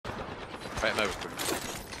Right, no, it's good.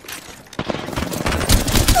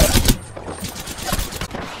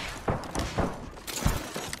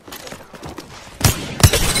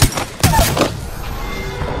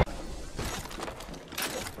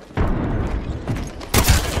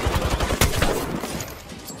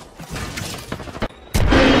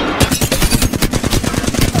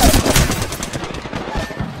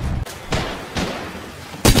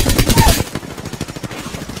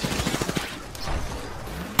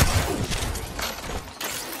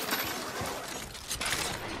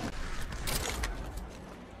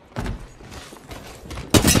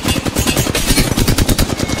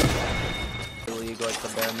 Like the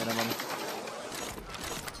bare minimum.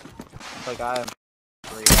 Like I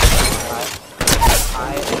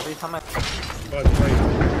every time I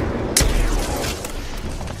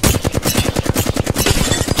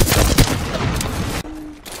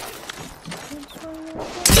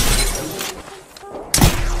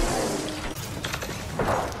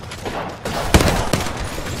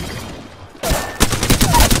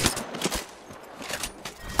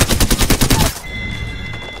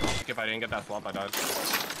If I didn't get that swap, I died.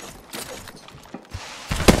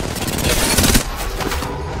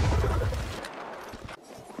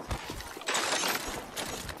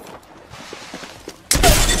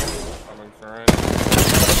 Coming for it.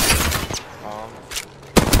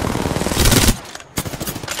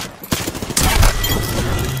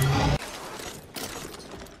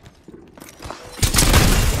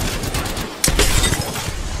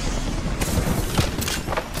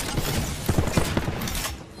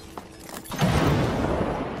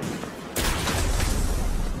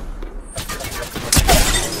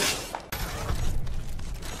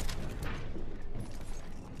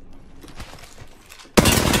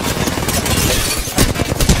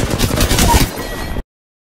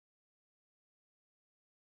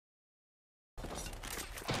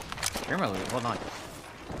 Hear my loot, hold on.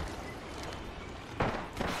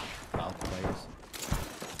 Oh, players.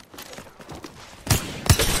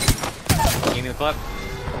 Give me the clip.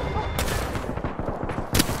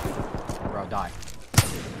 Bro, die.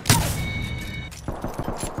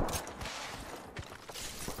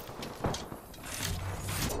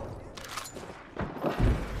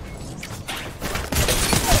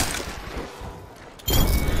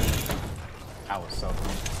 That was so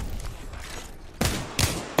cool.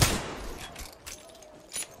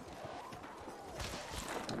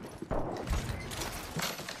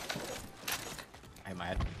 My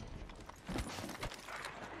head.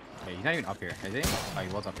 Okay, he's not even up here, is he? Oh, he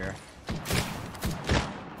was up here.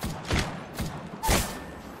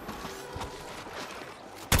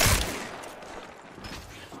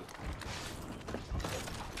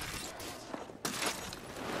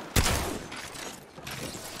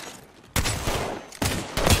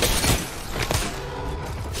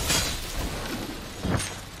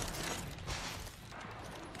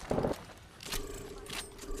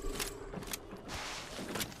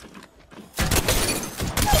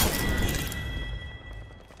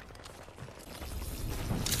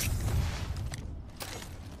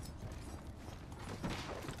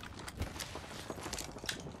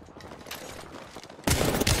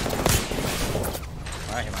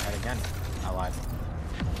 Alright, hit my head again. I lied.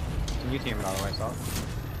 It's a new team, by the way, so.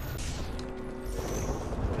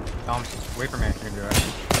 Tom, wait for me. You're gonna do it.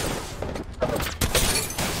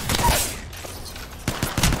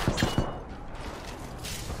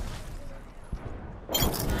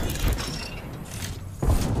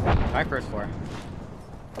 My first floor.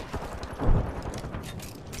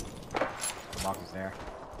 The box is there.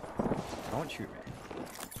 Don't shoot me.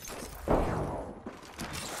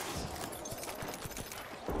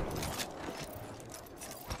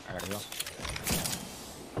 I gotta go.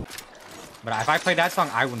 But if I played that song,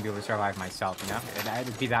 I wouldn't be able to survive myself, you know?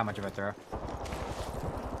 It'd be that much of a throw.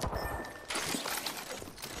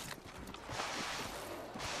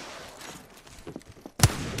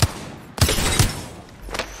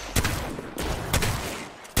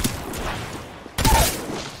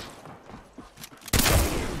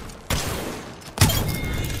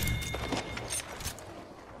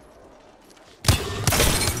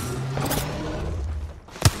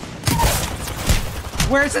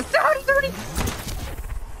 Where's the 30?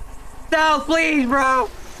 No, please, bro!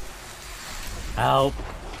 Help.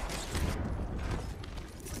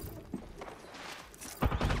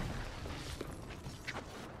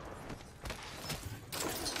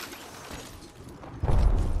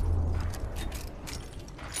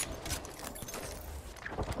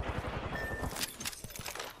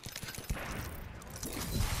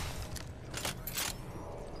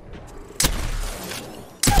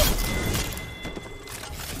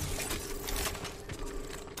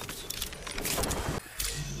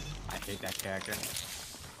 hate that character.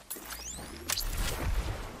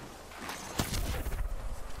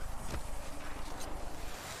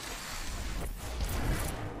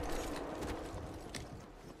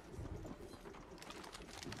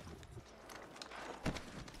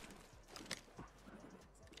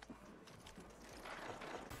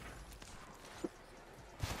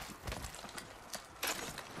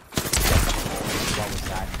 What was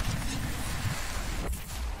that?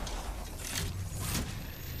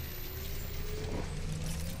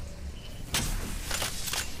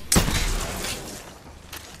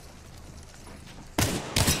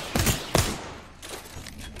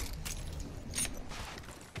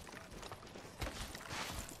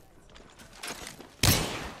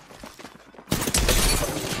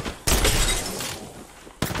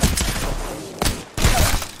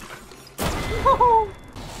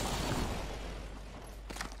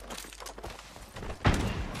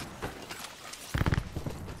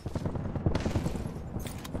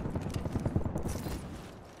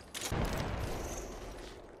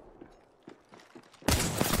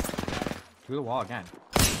 Through the wall again.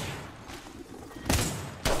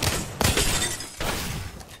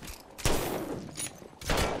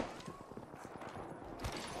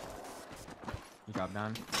 You got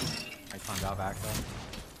done. I climbed out back though.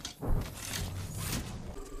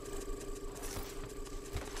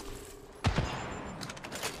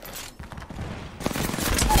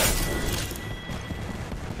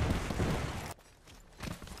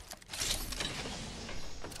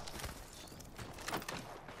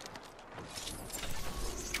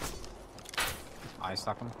 I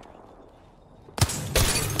stuck him. I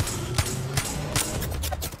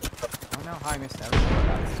don't know how I missed everything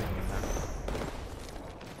without sitting in there.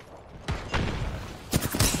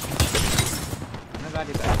 I'm glad I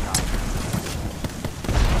did that shot.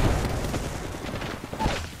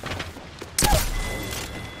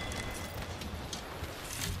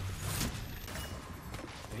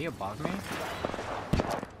 Did he above me?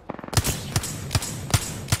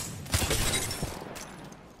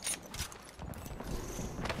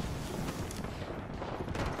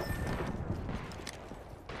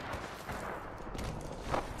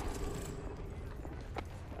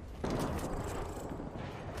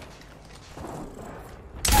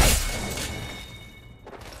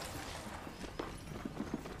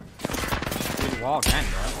 Wall again,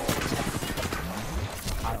 bro.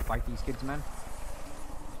 How to fight these kids, man.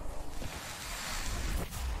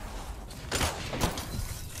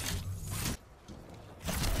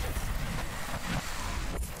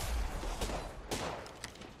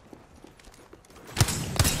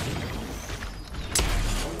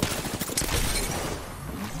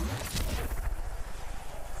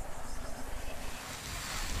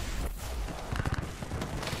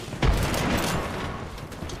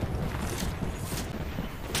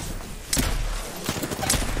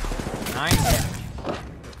 Damage.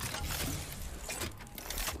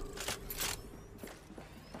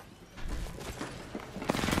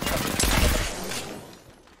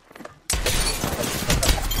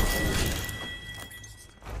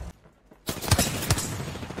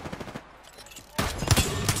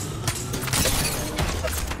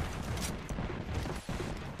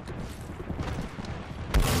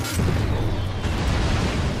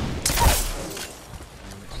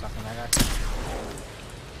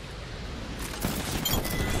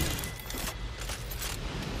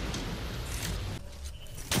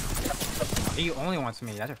 He only wants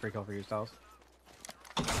me. That's a free kill for yourselves.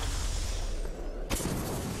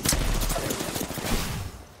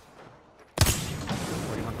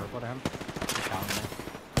 41 purple to him. He's down there.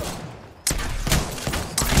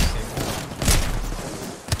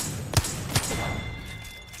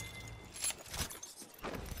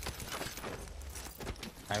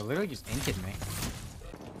 I literally just inted me.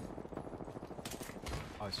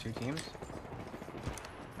 Oh, it's 2 teams?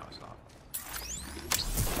 No, it's not.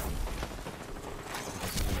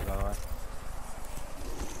 By the way.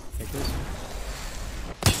 Take this.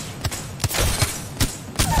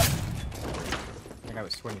 I think I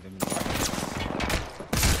was swinging in the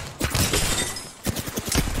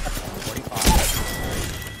 45.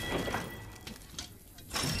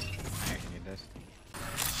 I actually need this.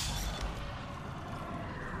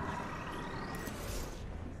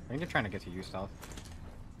 I think they're trying to get to you, stealth.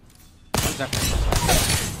 One's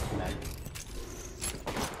definitely dead.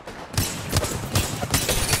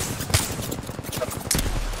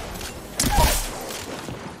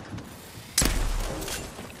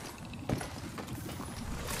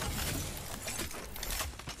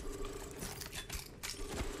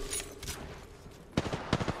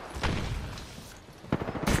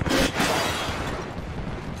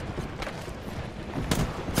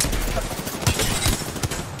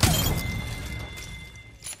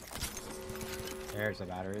 There's the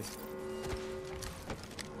batteries.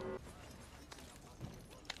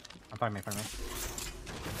 In front of me, in front of me.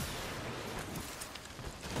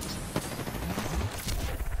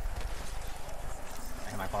 I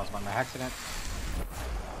hit my pause button by accident.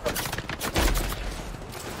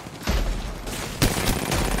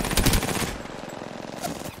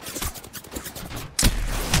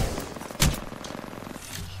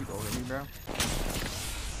 Shoot over me, bro.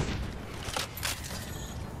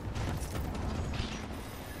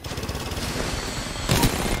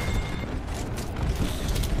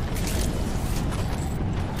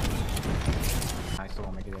 I still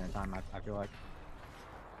won't make it there in time, I feel like.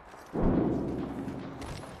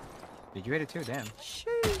 Did you hit it too? Damn.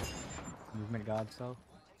 Sheesh. Movement god self.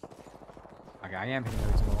 Okay, I am hitting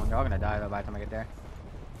every single one. They're all gonna die though by the time I get there.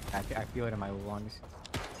 I feel it in my lungs.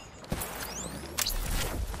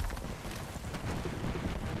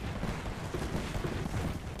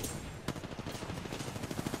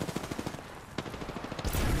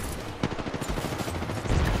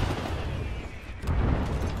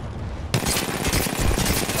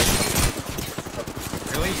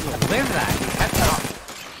 Really? You live that? You kept it up.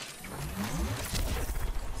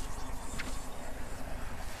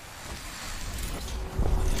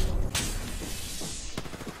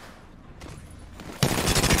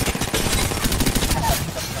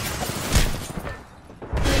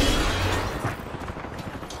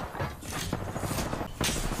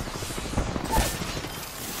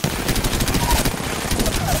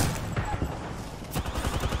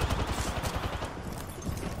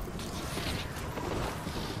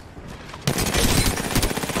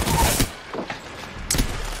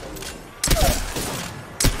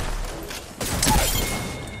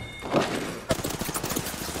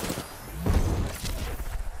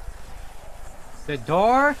 The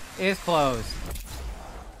door is closed.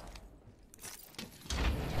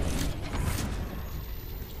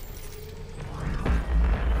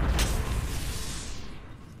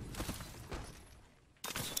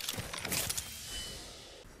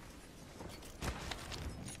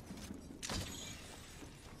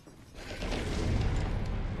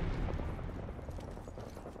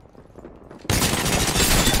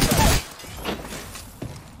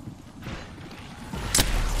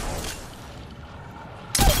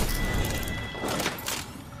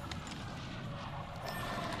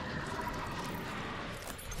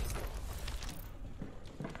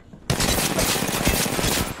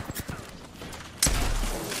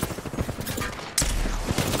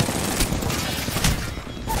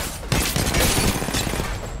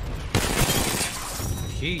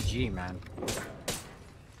 GG, man.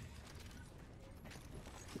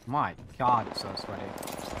 My god, it's so sweaty.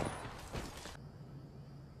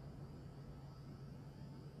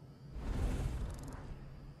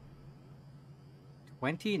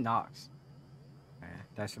 $20 knocks.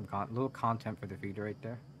 That's some little content for the feeder right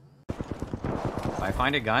there. If I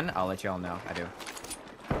find a gun, I'll let y'all know. I do.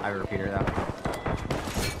 I have a repeater that.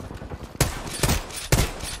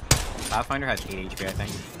 Pathfinder has 8 HP, I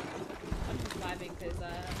think. I'm just vibing because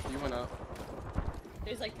You went up.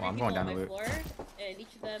 there's like 3 Well, I'm people going down on the my loop. floor, and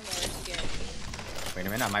each of them are scared. Wait a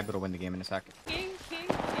minute, I might be able to win the game in a sec. King.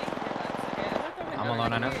 Relax. Okay, I'm gonna throw my I'm ult alone,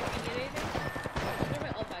 back I know. here if you need anything. Throw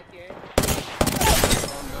my ult back here.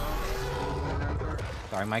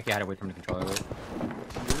 Sorry, Mikey, I had to wait for him to controller loop.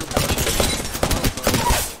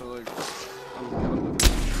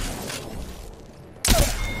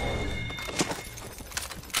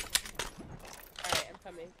 Alright, I'm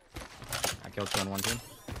coming. I killed 2 on one team.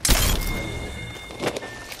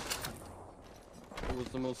 It was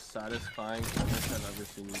the most satisfying finish I've ever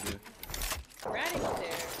seen you do. Ratting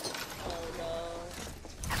there. Oh no.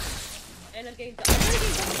 And I'm getting double.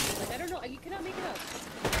 Like, I don't know. You cannot make it up.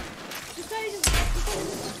 This guy is just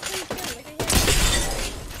playing like I hit.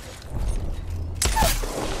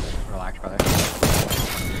 Relax, brother.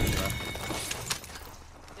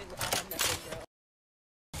 I have nothing, bro.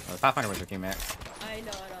 Oh, the Pathfinder was your teammate. I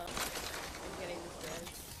know. I'm getting this man.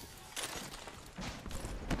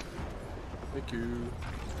 Thank you.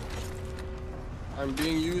 I'm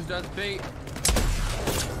being used as bait.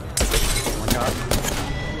 One shot.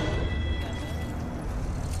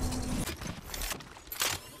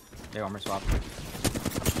 They armor swap.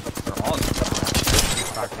 They're all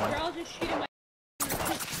cracked one. We're all just shooting my.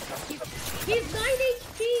 He's 9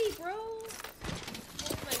 HP, bro. Oh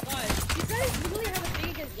my god. These guys really have a thing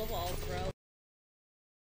against global ults, bro.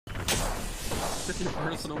 Pretty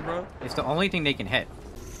personal, bro. It's the only thing they can hit.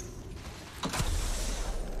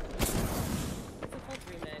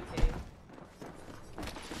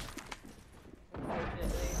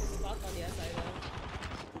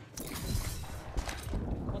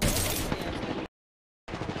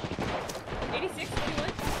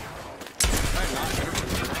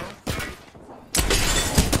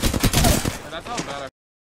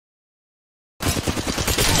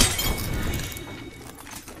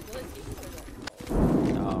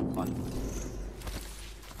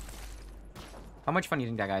 How much fun do you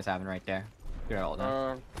think that guy's having right there? Look at all that.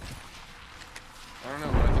 I don't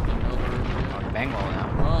know, but I think another. Oh, bang wall now.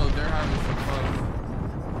 Oh, they're having some fun.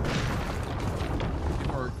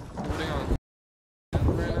 People are putting on.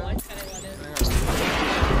 Right now.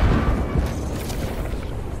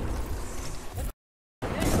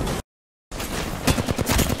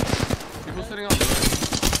 People sitting on the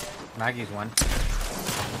Maggie's one.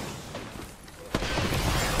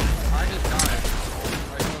 I just died.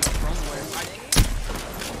 I go in the front way.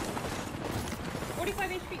 45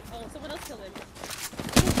 HP. Oh, someone else killed him.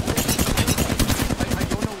 I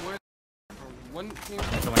don't know where. One team.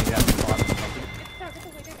 That's the one you got from the bottom. Get the tower, get the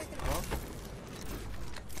way, get. Huh?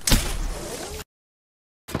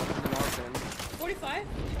 45?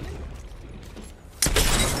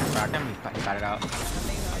 Cracked him. He got it out.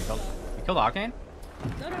 You killed Octane?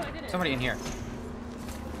 No, I didn't. Somebody in here.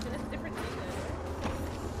 So that's a different team then.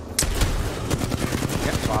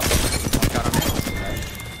 Yep, swap. One shot on me. Okay.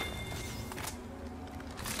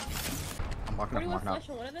 I'm walking up, 41 I'm walking up. flash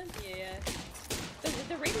on one of them? Yeah.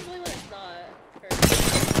 The Wraith is the only one that's not hurt.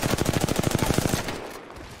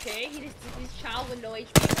 Okay, he's child with no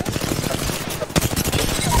HP, bro.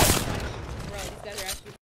 Bro, these guys are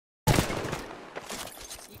actually.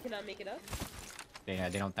 You cannot make it up? Yeah,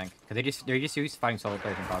 they don't think. Cause they're just used to fighting solo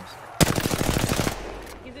players in pubs.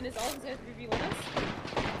 He's in his ult, he's gonna 3v1 us.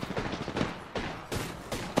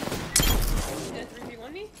 He's gonna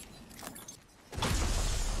 3v1 me.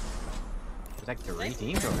 There's like 3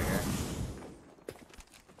 teams over here.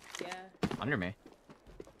 Yeah, Under me.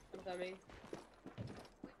 I'm coming.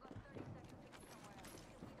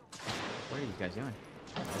 What are these guys doing?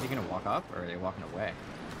 Are they gonna walk up or are they walking away?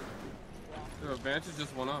 Their advantage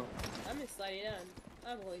just went up. I'm just sliding down.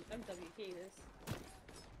 I'm WKing this.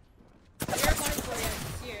 You're fine for you,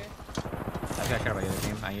 it's here. I gotta care about the other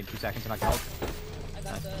team. I need 2 seconds to knock out. I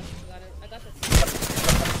got Nice. the, I got the.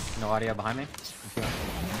 No audio behind me. Okay.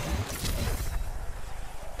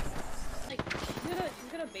 Like,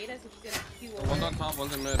 she's gonna bait us and she's gonna Q over. One's on top,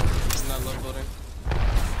 one's in mid. In that left building.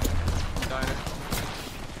 Died.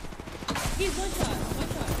 He's one shot.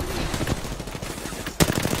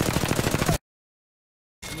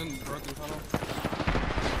 And then broken tunnel.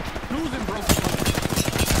 Who's in broken tunnel?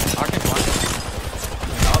 Arctic one.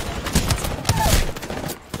 Up.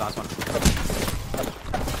 Last one.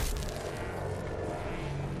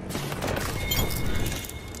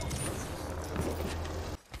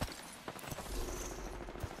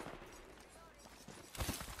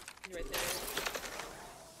 He's right there.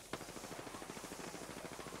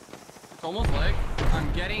 It's almost like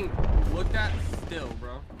I'm getting looked at still,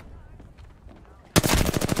 bro.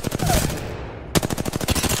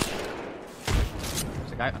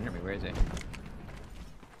 There's a guy under me. Where is he? There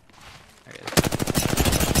he is.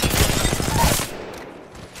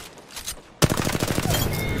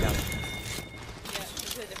 You're down. Yeah,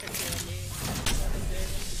 he's a different team than me.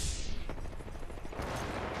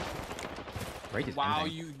 Wraith is Wow,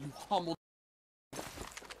 ending. you humbled.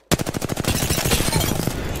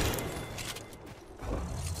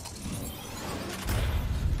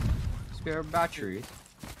 Spare batteries.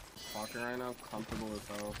 Talking right now, comfortable as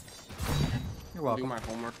hell. You're I'm welcome. doing my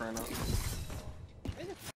homework right now. Where's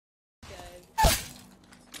the guys?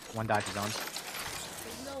 One died to zone.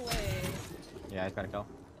 There's no way. Yeah, he's gotta go.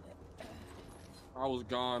 I was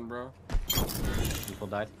gone, bro. People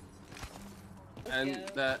died. And Yeah.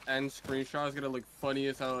 that end screenshot is gonna look funny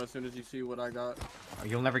as hell as soon as you see what I got. Oh,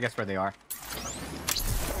 you'll never guess where they are.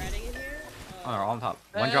 Riding in here? Oh, they're all on top.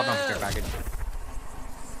 One drop on the care package.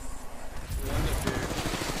 One to 30.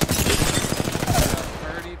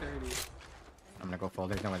 I'm gonna go full.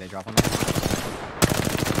 There's no way they drop on me.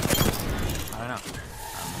 I don't know.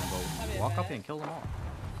 I'm gonna go walk up and kill them all.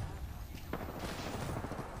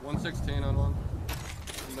 116 on one.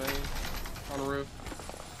 Main. On the roof.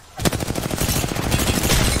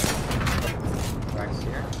 Rex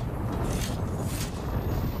here.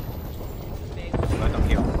 Big. Let them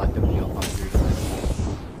heal. Let them heal. Up through.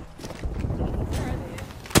 Where are they?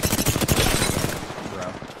 Bro.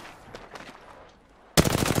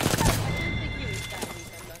 I didn't think he was that weak,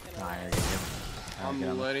 I'm not gonna Nah, lie. you're good. I'm Get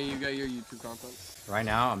him. letting you get your YouTube content. Right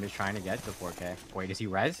now, I'm just trying to get to 4K. Wait, is he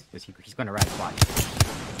res? He's gonna res. Watch.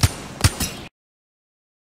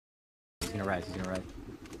 He's gonna res. He's gonna res.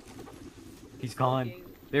 He's gone.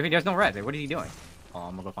 There's no res. What is he doing? Oh,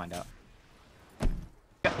 I'm gonna go find out.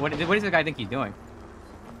 What does the guy think he's doing?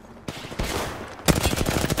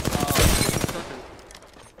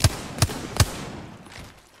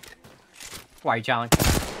 Why are you challenging?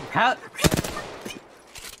 How?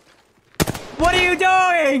 What are you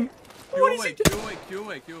doing? What is he doing? Q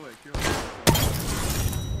away.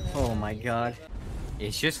 Oh my god.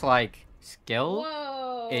 It's just like skill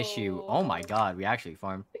Whoa. issue. Oh my god, we actually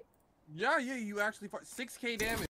farm. Yeah, you actually 6k damage.